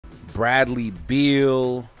Bradley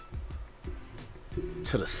Beal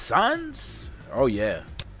to the Suns? Oh, yeah.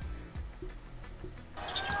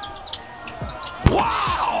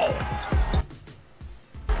 Wow!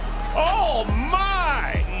 Oh,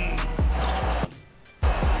 my!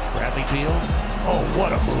 Bradley Beal. Oh,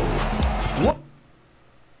 what a move.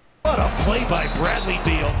 What a play by Bradley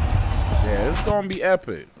Beal. Yeah, it's going to be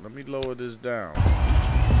epic. Let me lower this down.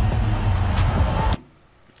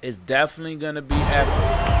 It's definitely going to be epic.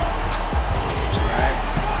 Right?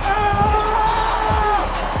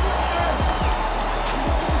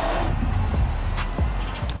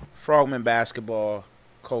 Frogman basketball,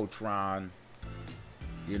 Coach Ron.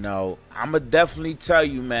 You know, I'm going to definitely tell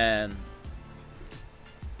you, man,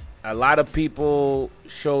 a lot of people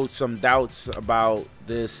showed some doubts about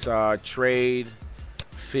this trade.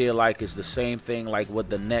 Feel like it's the same thing like what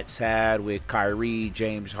the Nets had with Kyrie,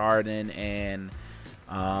 James Harden, and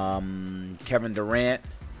Kevin Durant.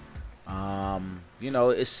 You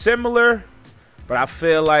know, it's similar, but I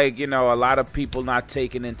feel like, you know, a lot of people not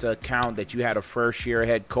taking into account that you had a first-year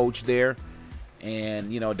head coach there.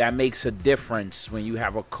 And, you know, that makes a difference when you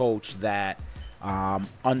have a coach that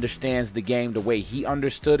understands the game the way he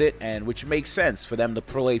understood it, and which makes sense for them to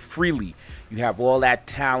play freely. You have all that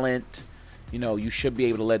talent, you know, you should be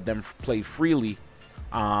able to let them play freely.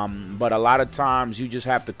 But a lot of times you just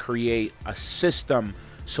have to create a system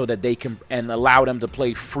so that they can, and allow them to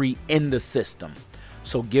play free in the system.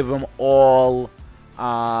 So give them all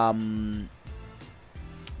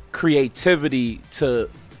creativity to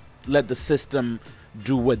let the system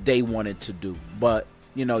do what they want it to do. But,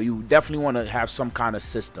 you know, you definitely want to have some kind of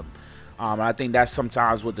system. I think that's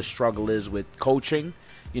sometimes what the struggle is with coaching,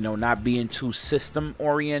 you know, not being too system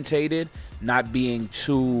orientated, not being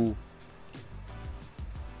too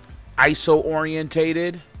ISO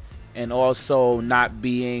orientated, and also not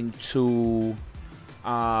being too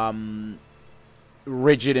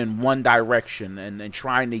rigid in one direction, and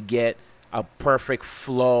trying to get a perfect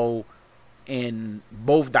flow in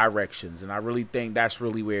both directions. And I really think that's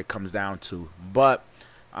really where it comes down to. But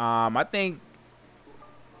I think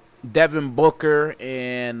Devin Booker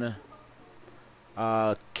and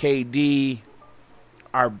KD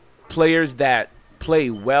are players that play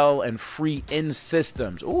well and free in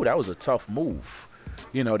systems. Oh, that was a tough move.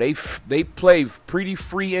 You know, they play pretty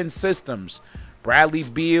free in systems. Bradley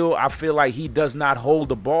Beal, I feel like he does not hold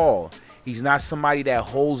the ball. He's not somebody that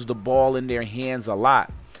holds the ball in their hands a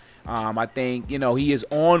lot. I think, you know, he is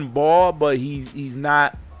on ball, but he's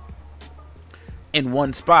not in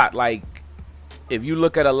one spot. Like, if you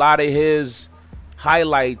look at a lot of his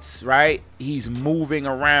highlights, right, he's moving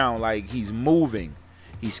around. Like, he's moving.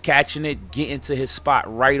 He's catching it, getting to his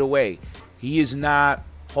spot right away. He is not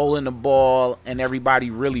holding the ball and everybody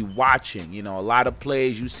really watching. You know, a lot of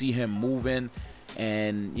plays you see him moving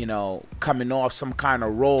and, you know, coming off some kind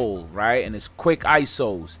of roll, right? And it's quick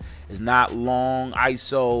ISOs. It's not long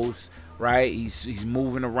ISOs, right? He's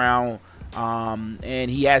moving around,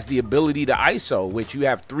 and he has the ability to ISO, which you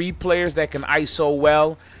have three players that can ISO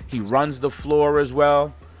well. He runs the floor as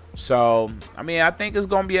well. So, I mean, I think it's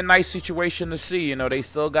going to be a nice situation to see. You know, they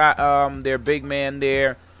still got their big man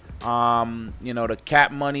there. You know, the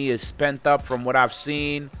cap money is spent up from what I've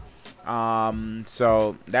seen.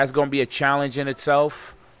 So that's going to be a challenge in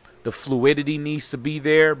itself. The fluidity needs to be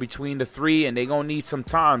there between the three, and they're going to need some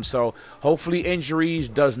time. So hopefully injuries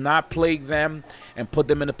does not plague them and put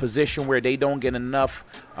them in a position where they don't get enough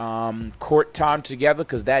court time together,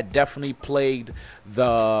 because that definitely plagued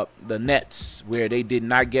the Nets, where they did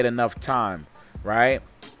not get enough time, right?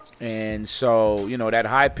 And so, you know, that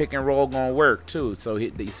high pick and roll going to work too. So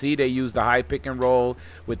you see they use the high pick and roll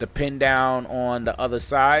with the pin down on the other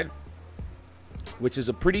side, which is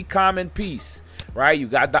a pretty common piece, right? You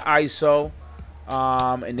got the ISO,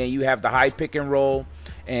 and then you have the high pick and roll.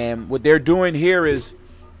 And what they're doing here is,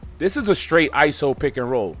 this is a straight ISO pick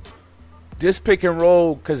and roll. This pick and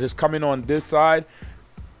roll, because it's coming on this side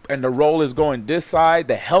and the roll is going this side,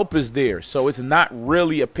 the help is there. So it's not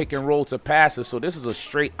really a pick and roll to passes. So this is a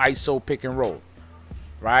straight ISO pick and roll,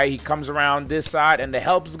 right? He comes around this side and the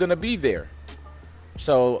help is going to be there.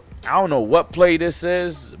 So I don't know what play this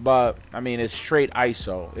is, but I mean, it's straight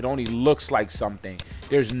ISO. It only looks like something.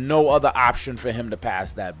 There's no other option for him to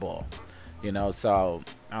pass that ball, you know. So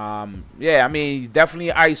yeah, I mean, definitely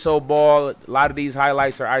ISO ball. A lot of these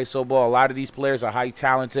highlights are ISO ball. A lot of these players are high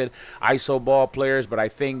talented ISO ball players, but I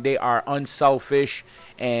think they are unselfish,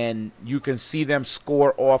 and you can see them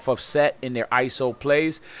score off of set in their ISO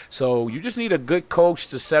plays. So you just need a good coach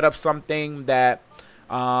to set up something that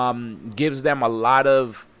gives them a lot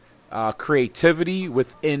of creativity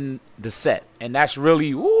within the set. And that's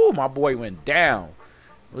really, ooh, my boy went down.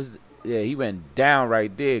 Yeah, he went down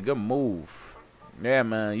right there. Good move. Yeah,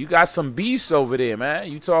 man. You got some beasts over there,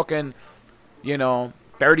 man. You talking,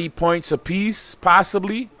 30 points apiece,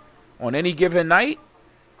 possibly, on any given night.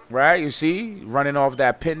 Right? You see? Running off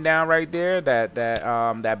that pin down right there.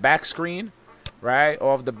 That back screen. Right?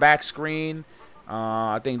 Off the back screen.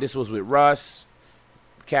 I think this was with Russ.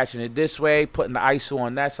 Catching it this way, putting the ISO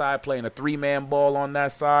on that side, playing a three-man ball on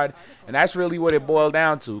that side. And that's really what it boiled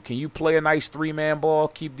down to. Can you play a nice three-man ball,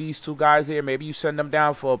 keep these two guys here? Maybe you send them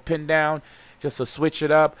down for a pin down just to switch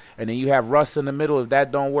it up. And then you have Russ in the middle. If that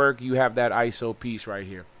don't work, you have that ISO piece right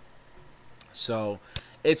here. So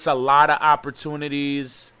it's a lot of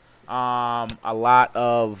opportunities, a lot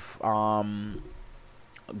of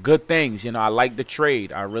good things. I like the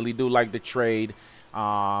trade. I really do like the trade.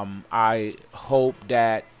 I hope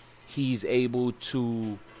that he's able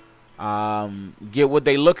to get what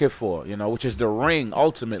they looking for, which is the ring.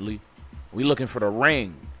 Ultimately, we looking for the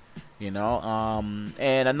ring, and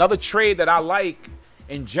another trade that I like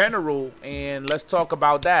in general, and let's talk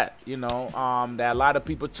about that, that a lot of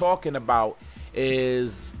people talking about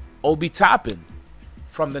is Obi Toppin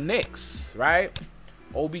from the Knicks, right?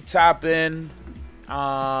 Obi Toppin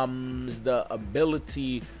is the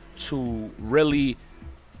ability to really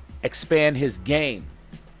expand his game.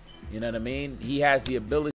 You know what I mean? He has the ability